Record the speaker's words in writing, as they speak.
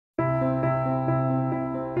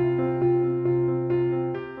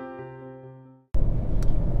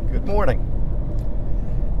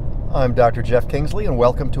I'm Dr. Jeff Kingsley, and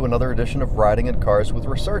welcome to another edition of Riding in Cars with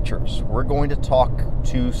Researchers. We're going to talk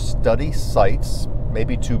to study sites,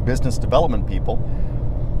 maybe to business development people,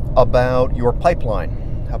 about your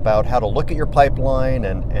pipeline, about how to look at your pipeline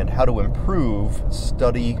and how to improve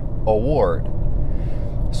study award.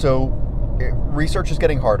 So research is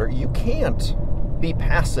getting harder. You can't be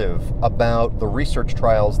passive about the research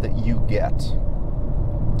trials that you get.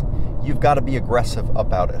 You've got to be aggressive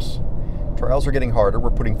about it. Trials are getting harder. We're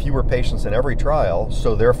putting fewer patients in every trial,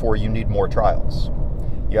 so therefore you need more trials.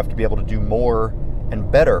 You have to be able to do more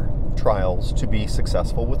and better trials to be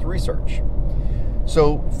successful with research.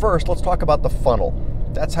 So first, let's talk about the funnel.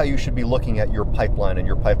 That's how you should be looking at your pipeline and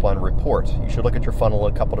your pipeline report. You should look at your funnel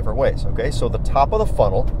in a couple different ways, okay? So the top of the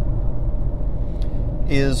funnel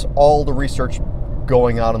is all the research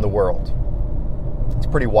going on in the world. It's a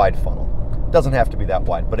pretty wide funnel. It doesn't have to be that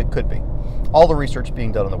wide, but it could be. All the research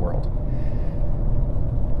being done in the world.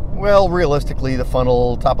 Well, realistically, the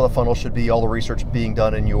funnel, top of the funnel should be all the research being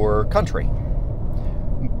done in your country.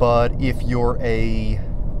 But if you're a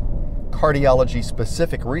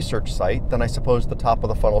cardiology-specific research site, then I suppose the top of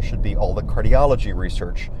the funnel should be all the cardiology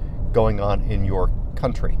research going on in your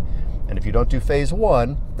country. And if you don't do phase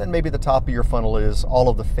 1, then maybe the top of your funnel is all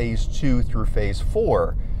of the phase 2 through phase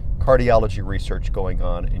 4 cardiology research going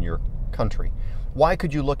on in your country. Why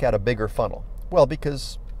could you look at a bigger funnel? Well,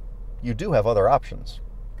 because you do have other options.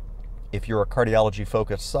 If you're a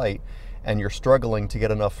cardiology-focused site and you're struggling to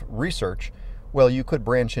get enough research, well, you could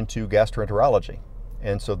branch into gastroenterology.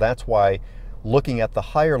 And so that's why looking at the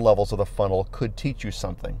higher levels of the funnel could teach you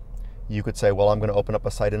something. You could say, well, I'm going to open up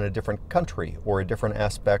a site in a different country or a different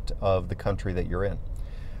aspect of the country that you're in.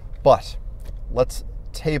 But let's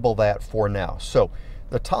table that for now. So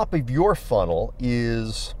the top of your funnel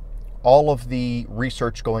is all of the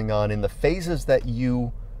research going on in the phases that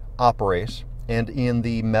you operate and in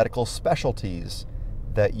the medical specialties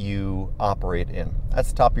that you operate in.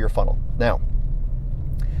 That's the top of your funnel. Now,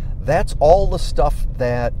 that's all the stuff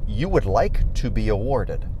that you would like to be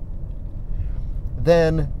awarded.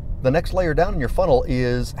 Then the next layer down in your funnel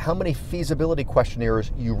is how many feasibility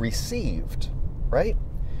questionnaires you received, right?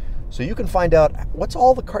 So you can find out what's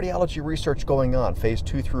all the cardiology research going on, phase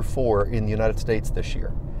 2 through 4 in the United States this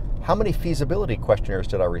year. How many feasibility questionnaires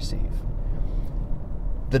did I receive?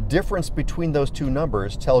 The difference between those two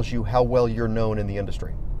numbers tells you how well you're known in the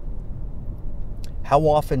industry. How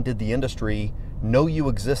often did the industry know you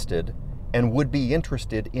existed and would be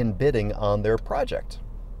interested in bidding on their project?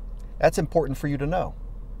 That's important for you to know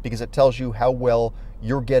because it tells you how well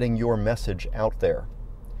you're getting your message out there.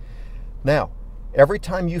 Now, every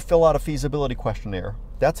time you fill out a feasibility questionnaire,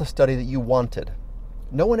 that's a study that you wanted.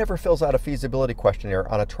 No one ever fills out a feasibility questionnaire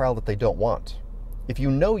on a trial that they don't want. If you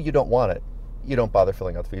know you don't want it, you don't bother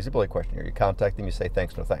filling out the feasibility questionnaire. You contact them, you say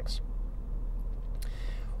thanks, no thanks.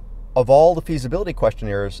 Of all the feasibility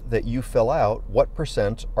questionnaires that you fill out, what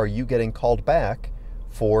percent are you getting called back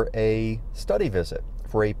for a study visit,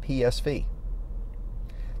 for a PSV?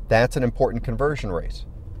 That's an important conversion rate.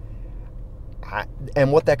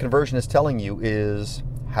 And what that conversion is telling you is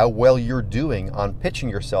how well you're doing on pitching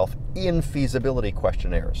yourself in feasibility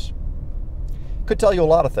questionnaires. Could tell you a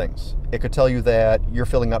lot of things. It could tell you that you're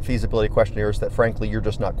filling out feasibility questionnaires that frankly you're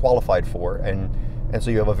just not qualified for, and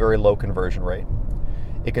so you have a very low conversion rate.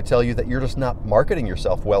 It could tell you that you're just not marketing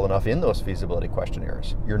yourself well enough in those feasibility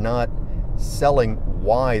questionnaires. You're not selling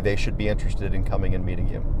why they should be interested in coming and meeting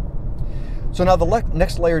you. So now the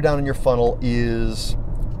next layer down in your funnel is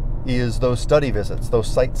those study visits,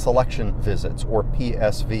 those site selection visits, or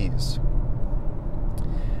PSVs.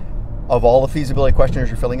 Of all the feasibility questionnaires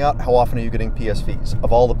you're filling out, how often are you getting PSVs?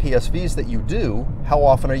 Of all the PSVs that you do, how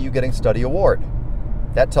often are you getting study award?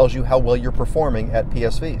 That tells you how well you're performing at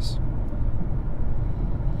PSVs.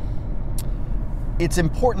 It's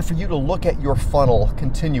important for you to look at your funnel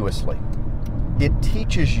continuously. It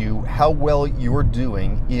teaches you how well you're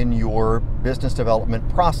doing in your business development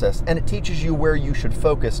process, and it teaches you where you should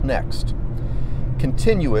focus next.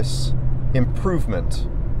 Continuous improvement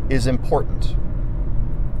is important.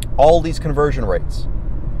 All these conversion rates.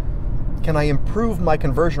 Can I improve my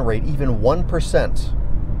conversion rate even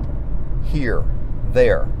 1% here,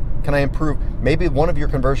 there? Can I improve, maybe one of your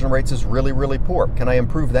conversion rates is really, really poor. Can I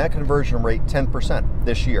improve that conversion rate 10%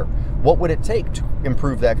 this year? What would it take to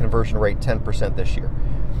improve that conversion rate 10% this year?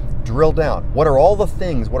 Drill down. What are all the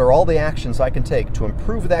things, what are all the actions I can take to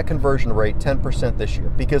improve that conversion rate 10% this year?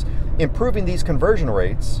 Because improving these conversion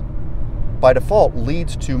rates by default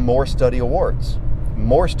leads to more study awards.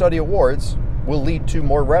 More study awards will lead to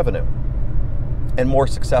more revenue and more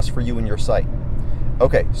success for you and your site.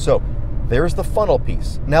 Okay, so there's the funnel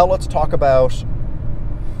piece. Now let's talk about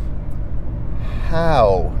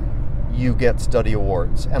how you get study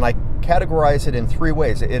awards, and I categorize it in 3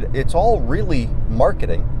 ways. It's all really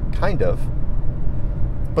marketing, kind of,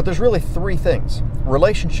 but there's really 3 things: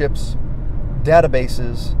 relationships,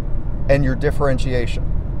 databases, and your differentiation.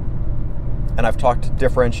 And I've talked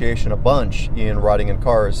differentiation a bunch in Riding in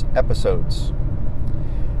Cars episodes.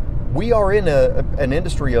 We are in an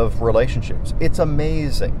industry of relationships. It's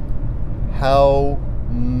amazing how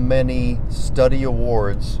many study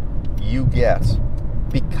awards you get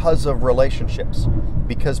because of relationships,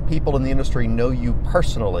 because people in the industry know you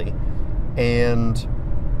personally and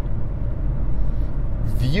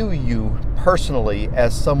view you personally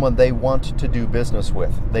as someone they want to do business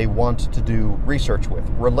with, they want to do research with.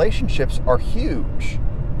 Relationships are huge.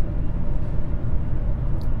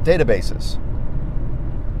 Databases.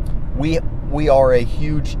 We are a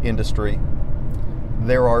huge industry.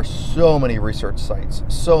 There are so many research sites,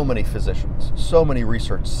 so many physicians, so many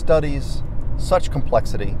research studies, such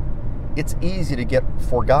complexity. It's easy to get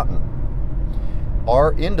forgotten.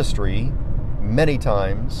 Our industry, many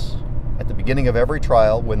times, at the beginning of every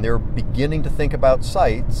trial, when they're beginning to think about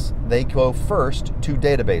sites, they go first to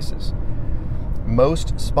databases.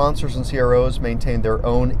 Most sponsors and CROs maintain their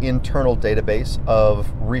own internal database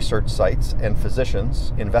of research sites and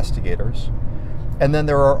physicians, investigators. And then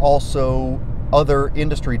there are also other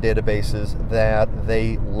industry databases that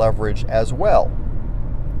they leverage as well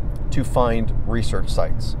to find research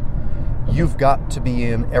sites. You've got to be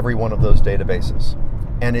in every one of those databases,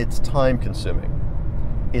 and it's time consuming.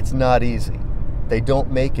 It's not easy. They don't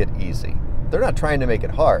make it easy. They're not trying to make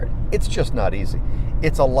it hard. It's just not easy.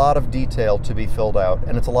 It's a lot of detail to be filled out,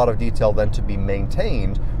 and it's a lot of detail then to be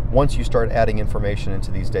maintained once you start adding information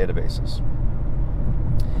into these databases.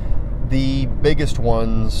 The biggest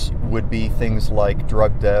ones would be things like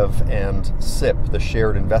DrugDev and SIP, the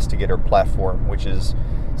Shared Investigator Platform, which is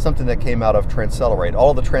something that came out of Transcelerate. All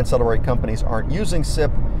of the Transcelerate companies aren't using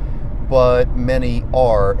SIP, but many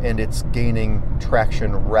are, and it's gaining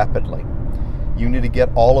traction rapidly. You need to get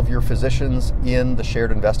all of your physicians in the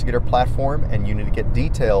Shared Investigator Platform, and you need to get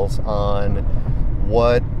details on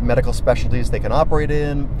what medical specialties they can operate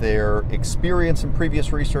in, their experience in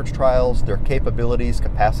previous research trials, their capabilities,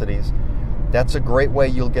 capacities. That's a great way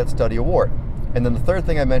you'll get study award. And then the third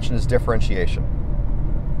thing I mentioned is differentiation.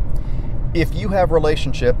 If you have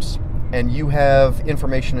relationships and you have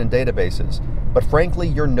information in databases, but frankly,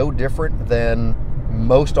 you're no different than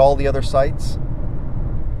most all the other sites,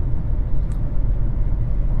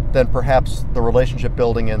 then perhaps the relationship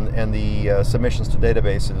building and the submissions to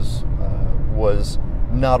databases was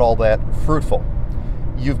not all that fruitful.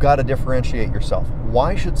 You've got to differentiate yourself.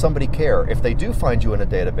 Why should somebody care if they do find you in a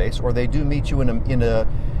database or they do meet you in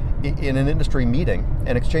an industry meeting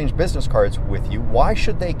and exchange business cards with you? Why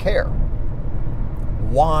should they care?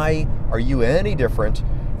 Why are you any different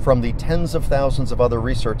from the tens of thousands of other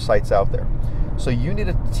research sites out there? So you need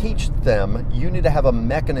to teach them, you need to have a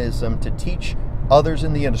mechanism to teach others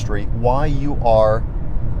in the industry why you are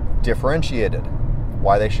differentiated,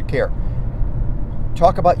 why they should care.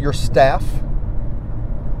 Talk about your staff,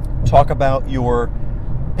 talk about your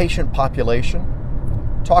patient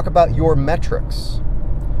population, talk about your metrics,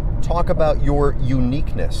 talk about your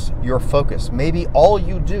uniqueness, your focus. Maybe all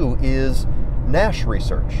you do is NASH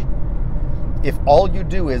research. If all you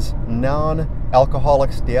do is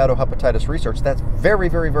non-alcoholic steatohepatitis research, that's very,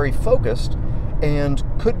 very, very focused and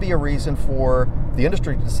could be a reason for the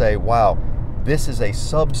industry to say, wow, this is a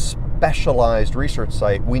subspecialized research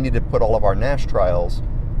site. We need to put all of our NASH trials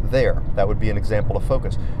there. That would be an example of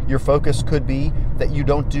focus. Your focus could be that you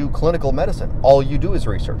don't do clinical medicine. All you do is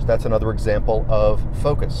research. That's another example of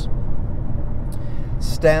focus.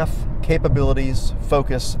 Staff, capabilities,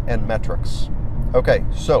 focus, and metrics. Okay,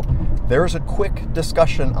 so there's a quick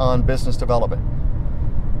discussion on business development.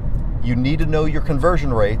 You need to know your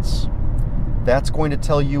conversion rates. That's going to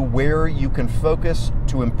tell you where you can focus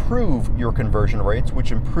to improve your conversion rates,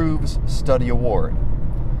 which improves study award.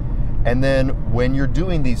 And then when you're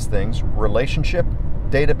doing these things, relationship,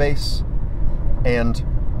 database, and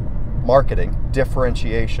marketing,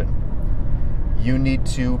 differentiation, you need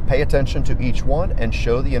to pay attention to each one and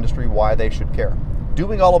show the industry why they should care.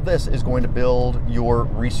 Doing all of this is going to build your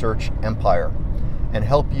research empire and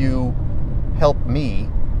help me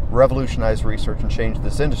revolutionize research and change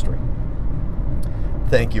this industry.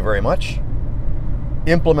 Thank you very much.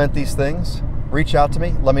 Implement these things. Reach out to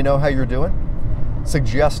me. Let me know how you're doing.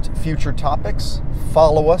 Suggest future topics.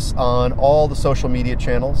 Follow us on all the social media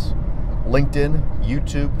channels: LinkedIn,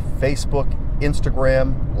 YouTube, Facebook,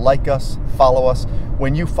 Instagram. Like us, follow us.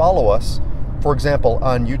 When you follow us, for example,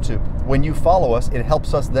 on YouTube, when you follow us, it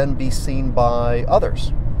helps us then be seen by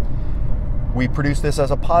others. We produce this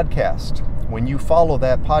as a podcast. When you follow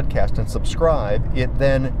that podcast and subscribe, it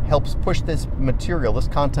then helps push this material, this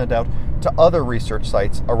content out to other research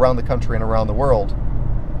sites around the country and around the world.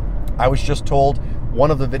 I was just told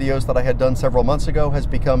one of the videos that I had done several months ago has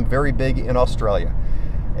become very big in Australia.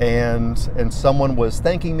 And someone was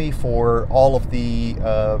thanking me for all of the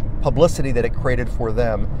publicity that it created for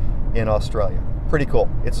them in Australia. Pretty cool.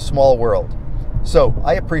 It's a small world. So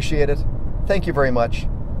I appreciate it. Thank you very much.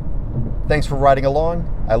 Thanks for riding along.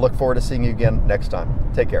 I look forward to seeing you again next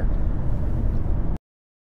time. Take care.